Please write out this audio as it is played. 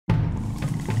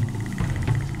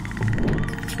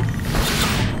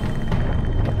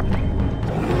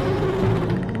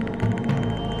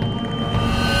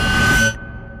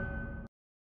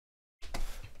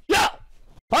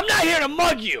I'm not here to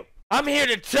mug you. I'm here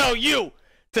to tell you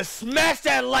to smash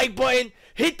that like button,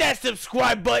 hit that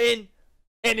subscribe button,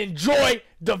 and enjoy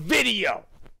the video.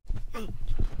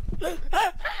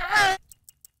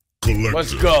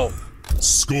 Let's go.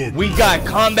 We got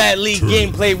Combat League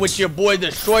gameplay with your boy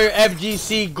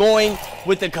DestroyerFGC going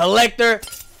with the Collector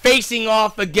facing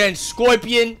off against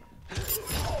Scorpion.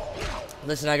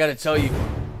 Listen, I gotta tell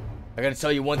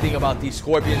you one thing about these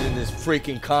Scorpions in this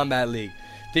freaking Combat League.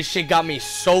 This shit got me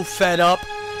so fed up.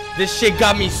 This shit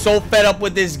got me so fed up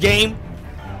with this game.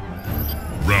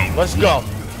 Let's go.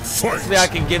 Hopefully I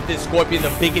can give this Scorpion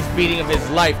the biggest beating of his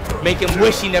life. Make him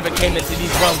wish he never came into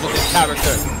these realms with this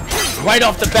character. Right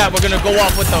off the bat, we're gonna go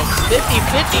off with a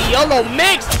 50-50 YOLO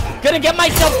mix. Gonna get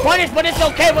myself punished, but it's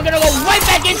okay. We're gonna go right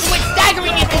back into it,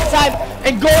 staggering it this time,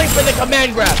 and going for the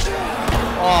command grab.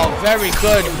 Oh, very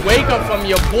good. Wake up from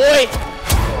your boy.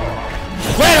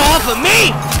 Get off of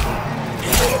me!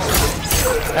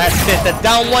 That's it. The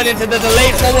down one into the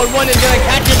delayed forward one is gonna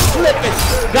catch him slipping.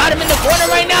 Got him in the corner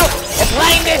right now.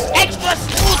 Applying this extra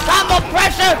smooth combo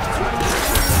pressure.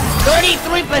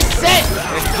 33%.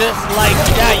 And just like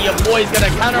that, your boy's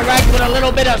gonna counteract with a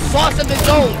little bit of sauce of his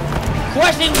own.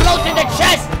 Crushing blow to the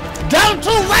chest. Down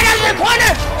two right out of the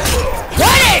corner.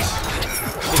 Punish!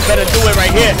 This better do it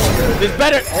right here. This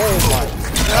better. Oh my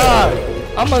God.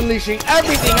 I'm unleashing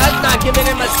everything. I'm not giving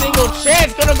him a single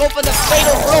chance. Gonna go for the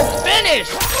fatal blow finish.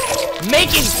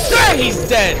 Making sure he's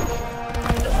dead.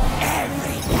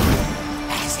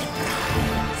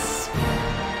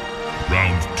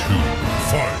 Round 2,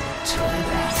 fight.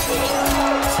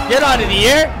 Get out of the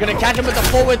air. Gonna catch him with the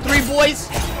forward three, boys.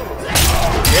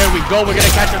 There we go. We're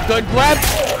gonna catch a good grab.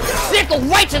 Sickle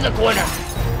right to the corner.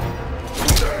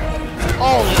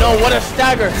 Oh no, what a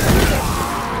stagger.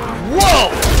 Whoa.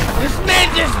 This man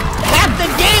just hacked the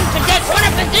game to get corner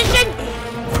position?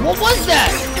 What was that?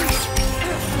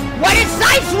 Why did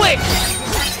side switch?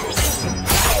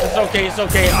 It's okay, it's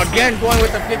okay. Again, going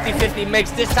with the 50-50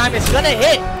 mix. This time it's gonna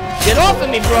hit. Get off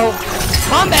of me, bro.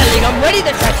 Combat League, I'm ready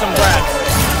to catch some grabs.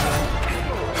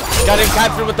 Got him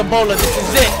captured with the bowler. This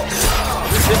is it.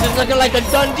 This is looking like a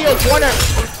done deal.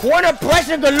 Corner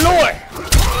pressure galore.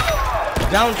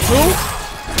 Down two.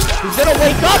 He's gonna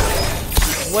wake up.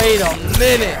 Wait a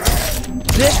minute.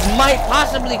 This might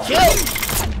possibly kill.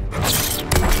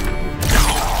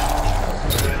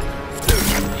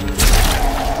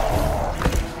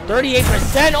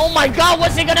 %. Oh my God,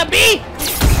 what's it gonna be?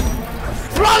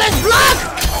 Flawless block!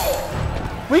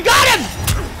 We got him!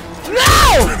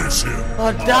 No!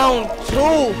 A down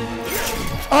two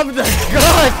of the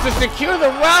gods to secure the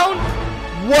round?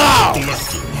 Wow!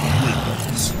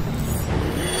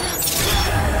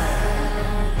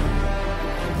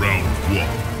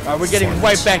 Alright, we're getting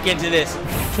right back into this.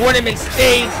 Tournament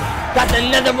stage. Got the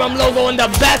NetherRealm logo in the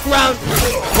background.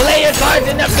 Player cards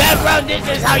in the background. This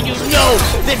is how you know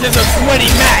this is a sweaty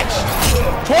match.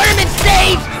 Tournament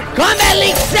stage. Combat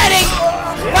League setting.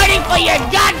 Fighting for your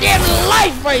goddamn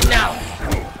life right now.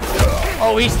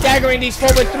 Oh, he's staggering these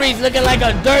forward threes. Looking like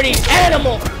a dirty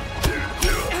animal.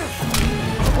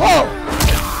 Whoa.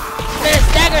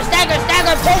 Stagger, stagger,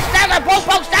 stagger, poke, stagger, poke,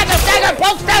 poke, stagger, stagger,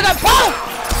 poke, stagger, poke.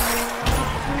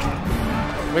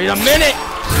 Wait a minute.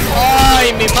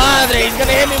 Ay, mi madre. He's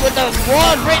gonna hit me with the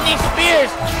raw Britney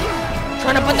Spears.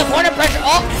 Trying to put the corner pressure.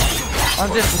 Oh, I'm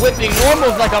just whipping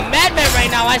normals like a madman right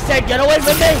now. I said, get away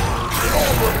from me.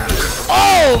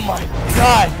 Oh my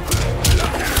God.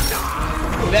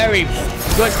 Very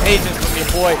good patience from your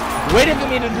boy. Waiting for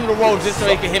me to do the rolls just so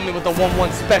he can hit me with the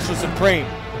 1-1 special supreme.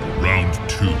 Round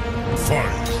 2,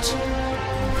 fight.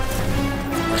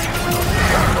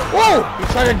 Whoa, he's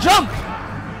trying to jump.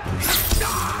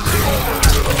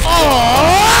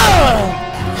 Oh!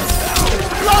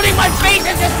 Loading my face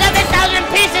into 7,000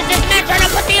 pieces. This man trying to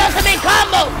put the ultimate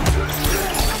combo.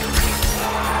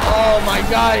 Oh my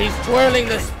God, he's twirling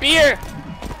the spear.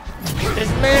 This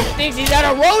man thinks he's at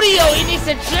a rodeo. He needs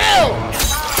to chill.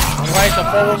 Alright, the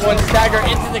forward one stagger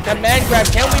into the command grab.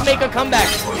 Can we make a comeback?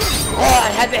 Oh,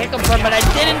 I had the hit confirm, but I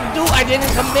didn't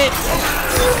commit.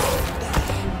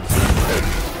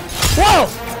 Whoa!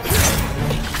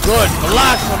 Good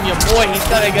block from your boy. He's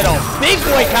gonna get a big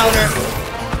boy counter.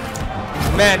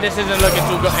 Man, this isn't looking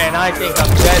too good. And I think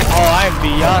I'm dead. Oh, I'm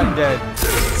beyond dead.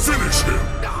 Finish him.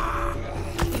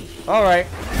 Alright.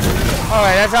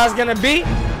 Alright, that's how it's gonna be.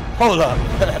 Hold up.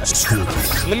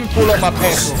 Let me pull up my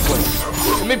pants real quick.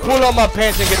 Let me pull up my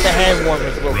pants and get the hand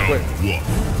warmers real quick. Round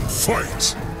 1,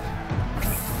 fight.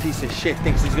 piece of shit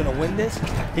thinks he's gonna win this?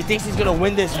 He thinks he's gonna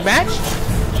win this match?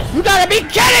 You gotta be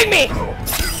kidding me!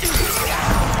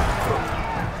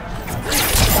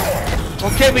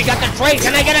 Okay, we got the trade.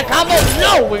 Can I get a combo?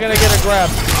 No! We're gonna get a grab.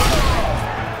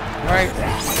 Alright.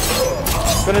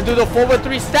 Gonna do the forward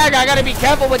 3 stagger. I gotta be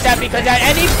careful with that because at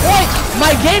any point,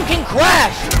 my game can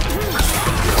crash.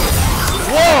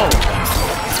 Whoa!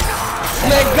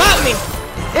 They got me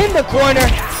in the corner.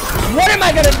 What am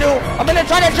I gonna do? I'm gonna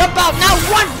try to jump out now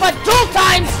once but 2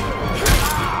 times.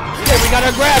 Okay, we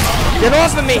gotta grab. Get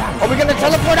off of me. Are we gonna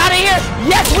teleport out of here?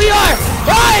 Yes, we are.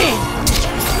 Hey!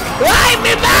 Ay,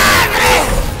 mi madre!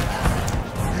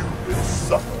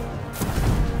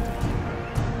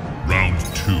 Round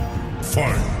 2,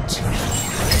 fight.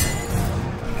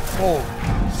 Oh,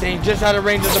 staying just out of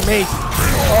range of the mace.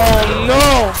 Oh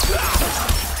no!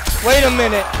 Wait a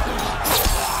minute.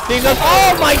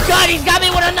 Oh my god, he's got me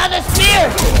with another spear!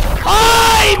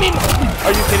 Ay, mi...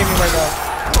 Are you kidding me right now?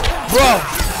 Bro!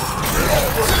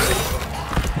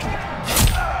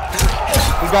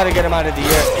 We gotta get him out of the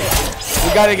air.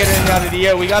 We gotta get him out of the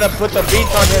air. We gotta put the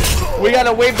beats on him. We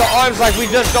gotta wave the arms like we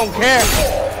just don't care.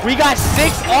 We got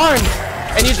 6 arms,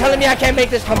 and you telling me I can't make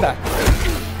this comeback?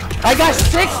 I got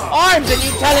 6 arms, and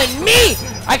you telling me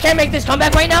I can't make this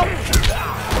comeback right now?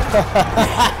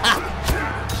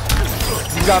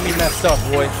 You got me messed up,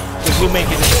 boy. Cause we're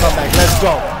making this comeback. Let's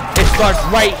go. It starts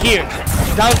right here.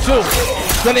 Down 2.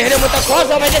 Gonna hit him with the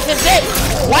crossover. This is it.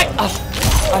 What? Oh,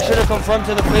 I should have confirmed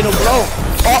to the fatal blow.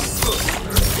 Oh.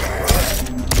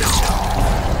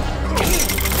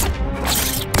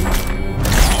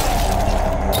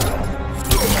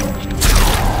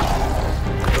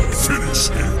 Finish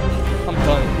him. I'm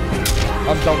done.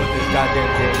 I'm done with this goddamn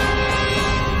game.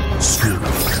 Spirit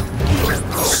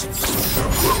wins.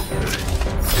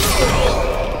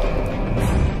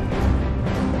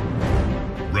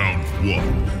 Round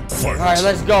 1, fight. Alright,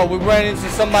 let's go. We ran into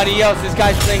somebody else. This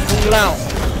guy's playing Kung Lao.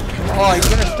 Oh, he's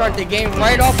gonna start the game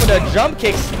right off with a jump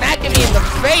kick, smacking me in the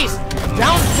face.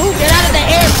 Down 2, get out of the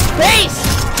air space.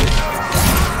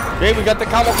 Okay, we got the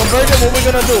combo conversion. What we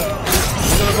gonna do?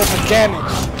 We're gonna go for damage.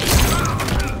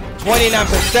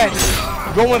 29%.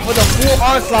 Going for the full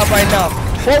onslaught right now.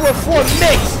 Forward 4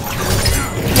 mix.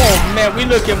 Oh man, we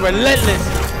looking relentless.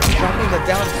 Dropping the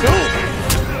down 2.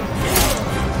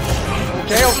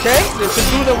 Okay. This should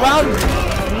do the round.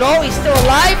 No, he's still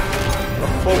alive.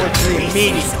 Forward 3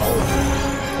 meaty.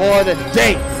 For the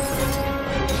day.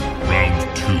 Round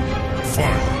 2,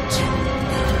 fight.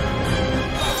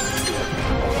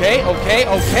 Okay.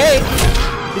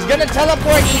 He's gonna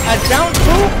teleport a down 2.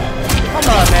 Come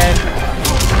on, man.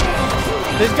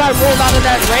 This guy rolled out of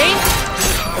that range.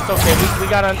 It's okay. We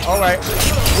got an. All right.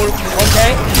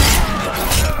 Okay.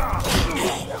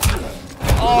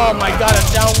 Oh my god, a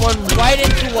down 1 right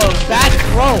into a back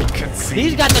throw.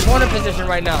 He's got the corner position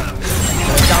right now.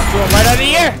 Down 2 right out of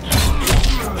the air.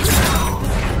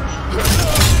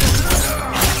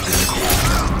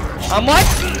 How much?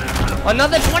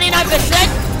 Another 29%?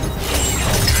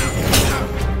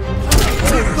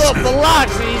 Good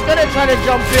blocks. He's gonna try to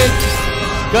jump in.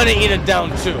 Gonna eat a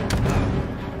down 2.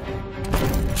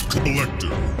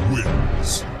 Collector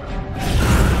wins.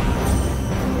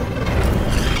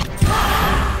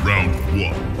 Round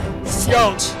 1, fight.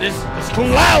 Yo, this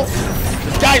Kung Lao.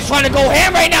 This guy's trying to go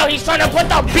ham right now. He's trying to put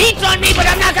the beats on me, but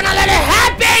I'm not gonna let it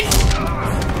happen.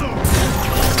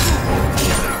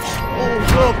 Oh,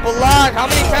 good block. How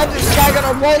many times is this guy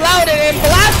gonna roll out and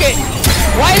block it?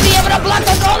 Why is he able to block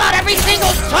the rollout every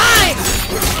single time?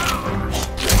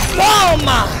 Boom!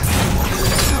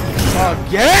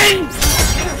 Again?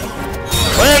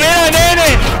 Wait a minute,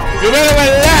 nene. You better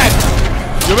relax.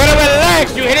 You better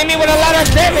relax. You're hitting me with a lot of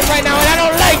damage right now, and I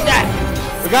don't like that.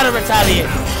 We gotta retaliate.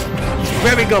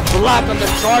 Very good block on the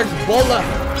charge bowler.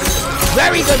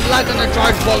 Very good block on the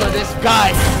charge bowler. This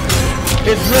guy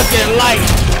is looking like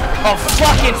a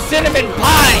fucking cinnamon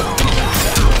pie.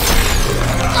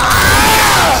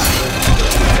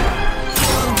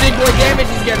 Big boy damage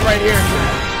he's getting right here.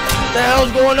 What the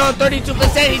hell's going on?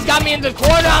 32%. He's got me in the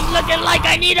corner. I'm looking like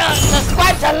I need a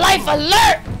subscribe to life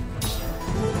alert.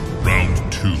 Round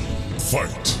 2,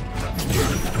 fight.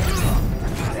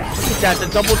 Look at that, the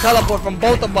double teleport from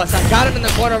both of us. I got him in the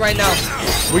corner right now.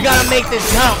 We gotta make this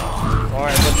count. All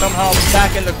right, but somehow I'm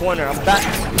back in the corner. I'm back.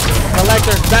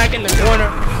 Collector's back in the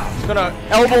corner. He's gonna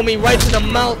elbow me right to the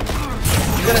mouth.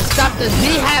 He's gonna stop the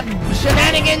Z-Hap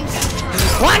shenanigans.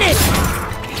 Punish!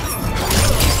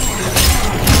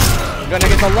 Gonna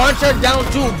get the launcher down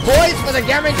 2 boys for the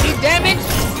guaranteed damage.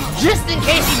 Just in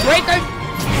case he breaker.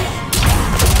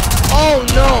 Oh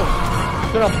no!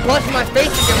 Gonna bust my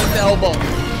face again with the elbow.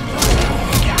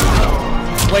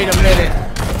 Wait a minute.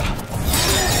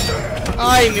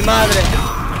 Ay, mi madre.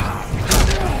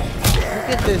 Look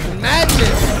at this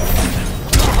madness.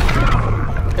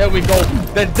 There we go.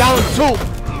 The down 2.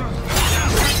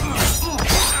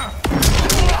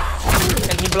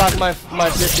 And he blocked my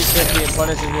 50-50 and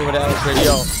punishes me with an X-ray.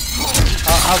 Yo,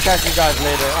 I'll catch you guys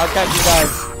later. I'll catch you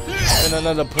guys in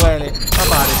another planet.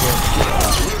 I'm out of here.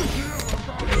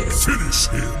 Finish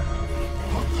him.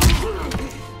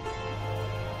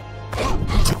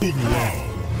 Kung Lao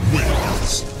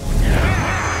wins.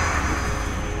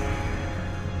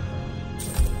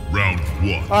 Round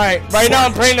 1. Alright, right now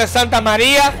I'm praying to Santa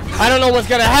Maria. I don't know what's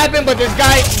gonna happen, but this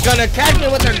guy is gonna catch me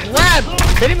with a grab.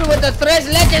 Hitting me with the tres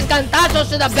leches cantazos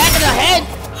to the back of the head.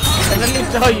 And let me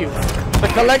tell you, the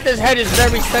collector's head is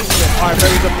very sensitive. Alright,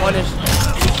 very good punish.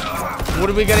 What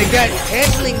are we gonna get?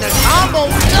 Canceling the combo.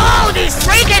 No, these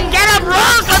freaking get-up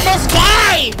rolls on this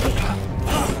guy.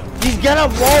 These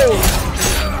get-up rolls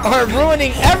are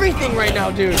ruining everything right now,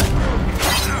 dude.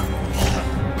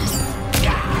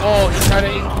 Oh, he's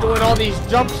doing all these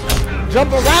jumps.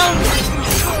 Jump around.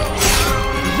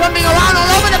 Jumping around all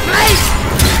over the place.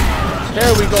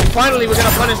 There we go. Finally, we're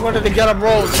gonna punish one of the get-up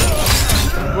rolls.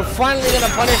 We're finally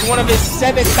gonna punish one of his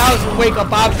 7,000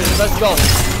 wake-up options. Let's go.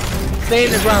 Stay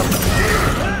in the ground.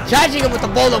 Charging him with the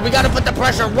bowler. We gotta put the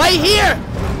pressure right here.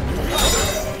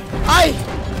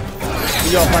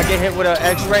 Yo, if I get hit with an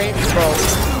X-ray, bro.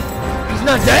 He's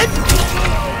not dead?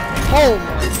 Oh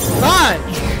my god.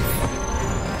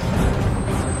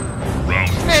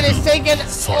 This man is taking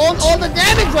all the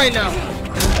damage right now.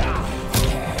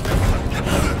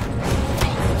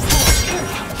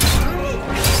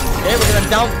 Okay, we're gonna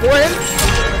down for him.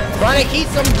 Trying to keep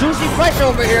some juicy pressure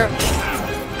over here.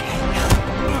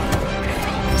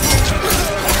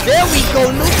 There we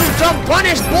go. Neutral jump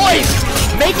punish, boys.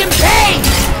 Make him pay.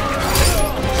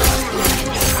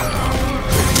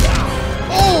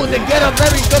 Oh, the get up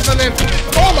very good from him.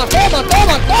 Toma.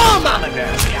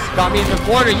 Got me in the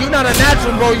corner. You not a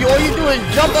natural, bro. All you do is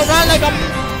jump around like a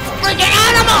freaking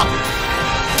animal.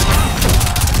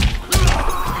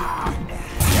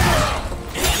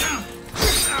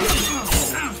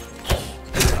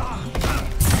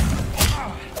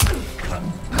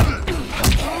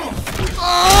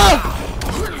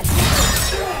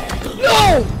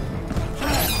 No!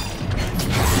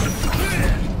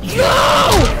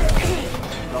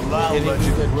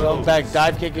 The jump back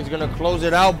dive kick is gonna close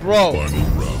it out, bro. Final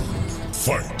round.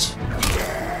 Fight.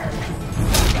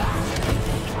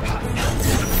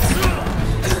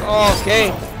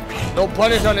 Okay. No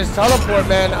punish on his teleport,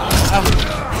 man.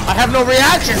 I have no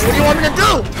reaction. What do you want me to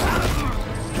do?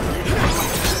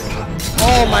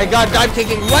 Oh my god, dive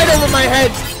kicking right over my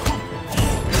head.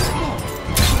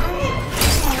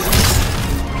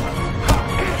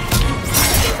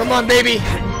 Come on, baby.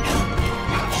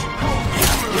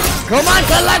 Come on,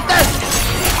 collector!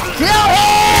 Kill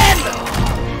him!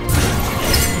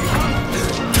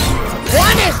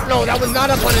 Punish! No, that was not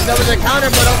a punish. That was a counter,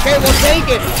 but okay, we'll take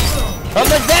it. How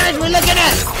much damage we looking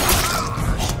at?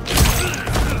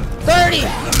 30.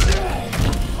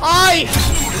 Aye.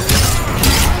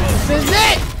 This is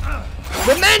it.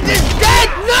 The man is dead.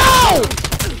 No!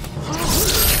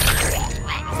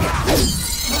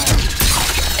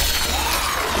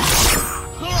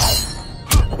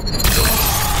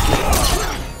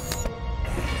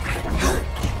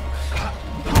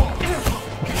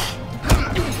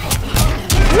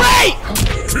 Wait!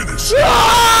 Finish.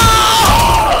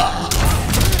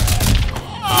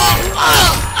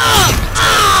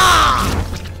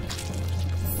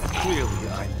 Clearly,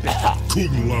 I'm better.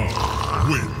 Kung Lao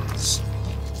wins.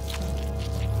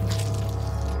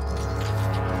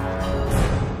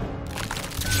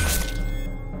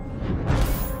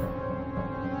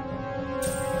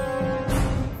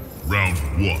 Round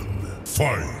 1.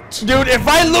 Fight. Dude, if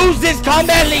I lose this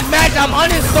Combat League match, I'm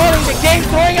uninstalling the game,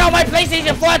 throwing out my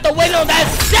PlayStation 4 out the window.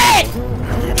 That's it!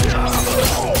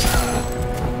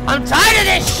 I'm tired of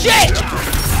this shit!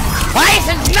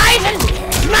 Heisen, Schneisen,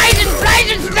 Schneisen,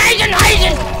 Schneisen, Schneisen,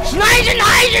 Heisen, Schneisen,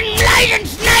 Heisen, Schneisen,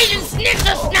 Schneisen,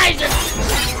 Schnitzer, Schneisen.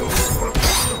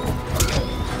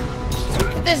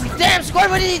 This damn score,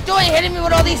 what is he doing? Hitting me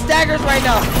with all these staggers right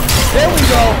now. There we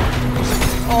go.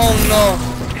 Oh no.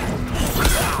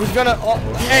 He's gonna, oh,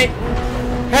 hey,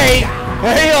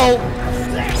 yo,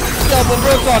 but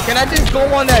real talk, can I just go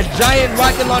on that giant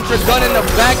rocket launcher gun in the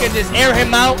back and just air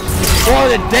him out for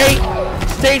the day?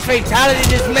 Stage fatality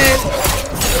this man.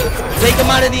 Take him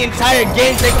out of the entire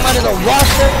game, take him out of the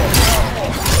roster.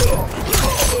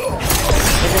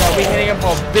 Look at that, we hitting him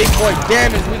for big boy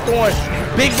damage, we throwing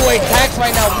big boy attacks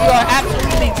right now. We are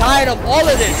absolutely tired of all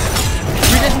of this.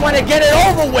 We just want to get it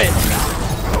over with.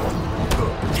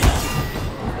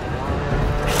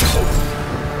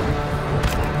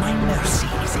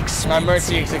 My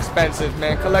mercy is expensive,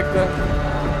 man. Collector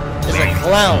is a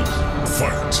clown.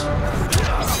 Fight.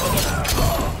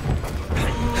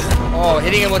 Oh,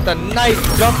 hitting him with a nice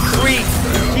jump 3.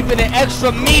 Keeping it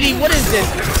extra meaty. What is this?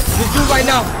 This dude right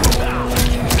now.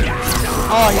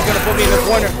 Oh, he's gonna put me in the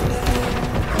corner.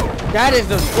 That is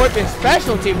the Scorpion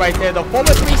specialty right there. The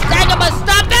forward 3 stagger must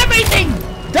stop everything.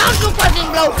 Down to crushing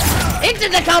blow.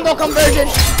 Into the combo conversion.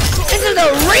 Into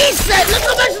the reset. Look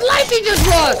how much life he just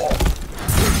lost.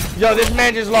 Yo, this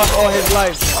man just lost all his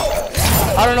life.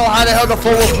 I don't know how the hell the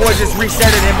forward 4 just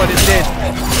resetted him, but it did.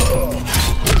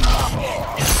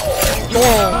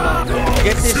 Oh,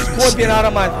 get this Scorpion out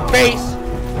of my face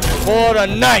for the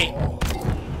night.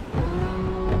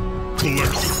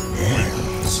 Collector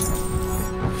wins.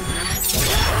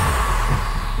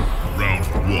 Round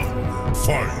 1.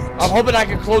 Fight. I'm hoping I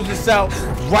can close this out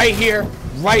right here,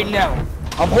 right now.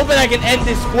 I'm hoping I can end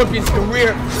this Scorpion's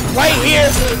career right here,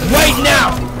 right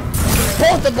now.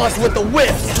 Both of us with the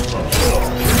whip.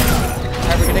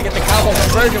 Alright, we're gonna get the combo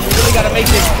conversion. We really gotta make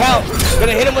this count.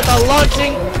 Gonna hit him with a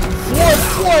launching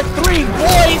 4-4-3,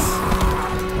 boys.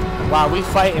 Wow, we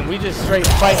fighting. We just straight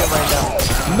fighting right now.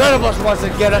 None of us wants to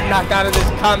get up, knocked out of this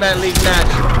Combat League match.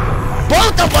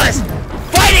 Both of us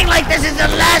fighting like this is the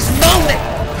last moment.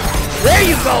 There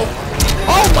you go.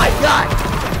 Oh my God.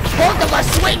 Both of us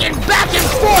swinging back and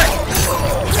forth.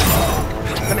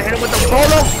 Gonna hit him with the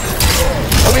bolo.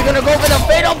 Are we gonna go for the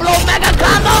fatal blow mega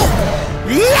combo?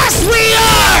 Yes, we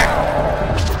are.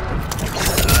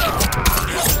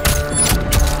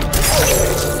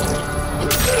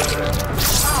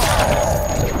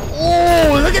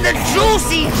 Oh, look at the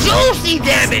juicy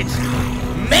damage.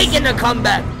 Making the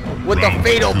comeback with the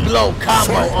fatal blow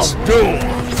combo of doom.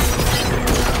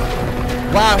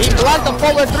 Wow, he blocked the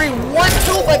forward 3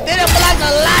 1-2, but didn't block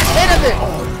the last hit of it.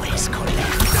 Always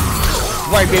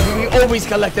collect. Right, baby, we always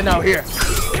collecting out here.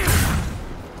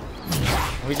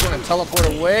 He's gonna teleport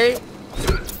away.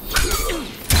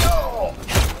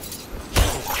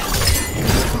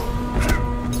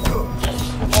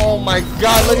 Oh my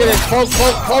God, look at this. Poke.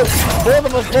 Both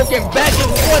of us poking back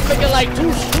and forth, looking like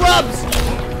 2 scrubs.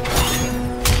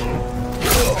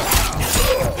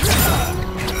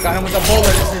 Got him with the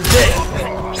bowler. This is it.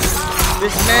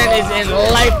 This man is in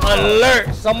life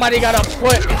alert. Somebody gotta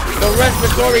put the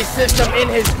respiratory system in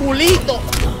his culito.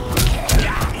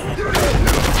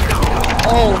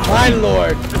 Oh my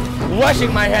Lord.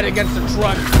 Rushing my head against the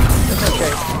truck. It's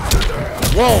okay.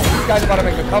 Whoa, this guy's about to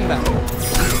make a comeback.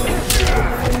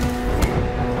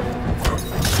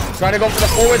 Trying to go for the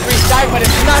forward 3 side, but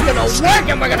it's not gonna work,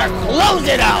 and we're gonna close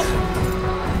it out.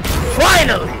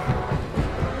 Finally.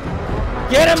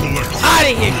 Get him out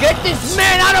of here. Get this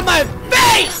man out of my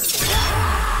face.